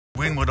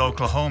Wynwood,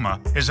 Oklahoma,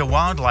 is a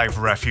wildlife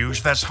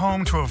refuge that's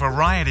home to a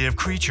variety of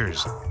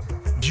creatures.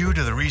 Due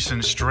to the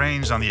recent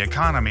strains on the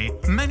economy,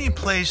 many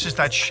places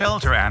that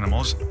shelter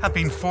animals have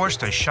been forced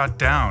to shut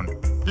down,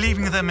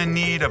 leaving them in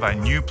need of a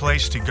new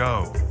place to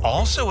go.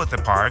 Also at the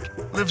park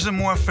lives a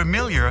more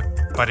familiar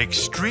but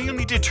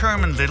extremely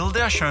determined little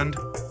dachshund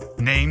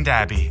named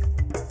Abby.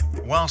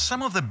 While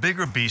some of the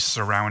bigger beasts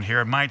around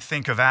here might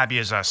think of Abby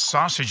as a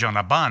sausage on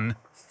a bun,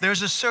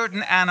 there's a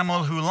certain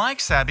animal who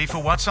likes Abby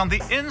for what's on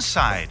the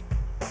inside.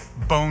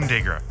 Bone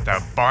Digger,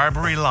 the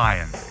Barbary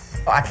lion.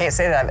 I can't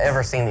say that I've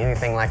ever seen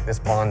anything like this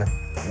bond.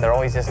 They're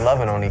always just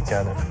loving on each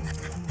other.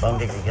 Bone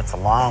Digger gets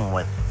along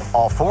with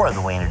all four of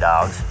the Wiener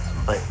dogs,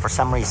 but for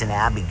some reason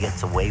Abby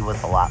gets away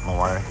with a lot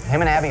more.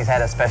 Him and Abby's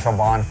had a special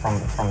bond from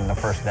the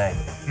first day.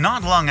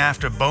 Not long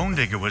after Bone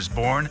Digger was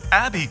born,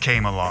 Abby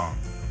came along.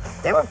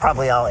 They were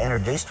probably all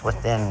introduced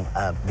within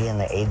being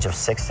the age of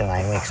 6 to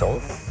 9 weeks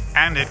old.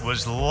 And it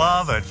was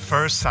love at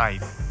first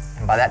sight.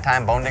 And by that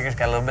time, Bone Digger's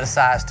got a little bit of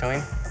size to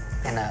him,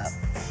 and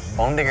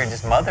Bone Digger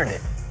just mothered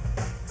it.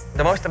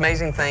 The most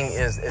amazing thing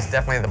is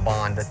definitely the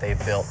bond that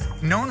they've built.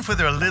 Known for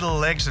their little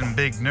legs and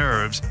big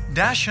nerves,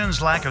 Dachshunds'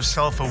 lack of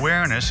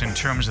self-awareness in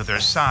terms of their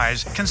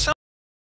size can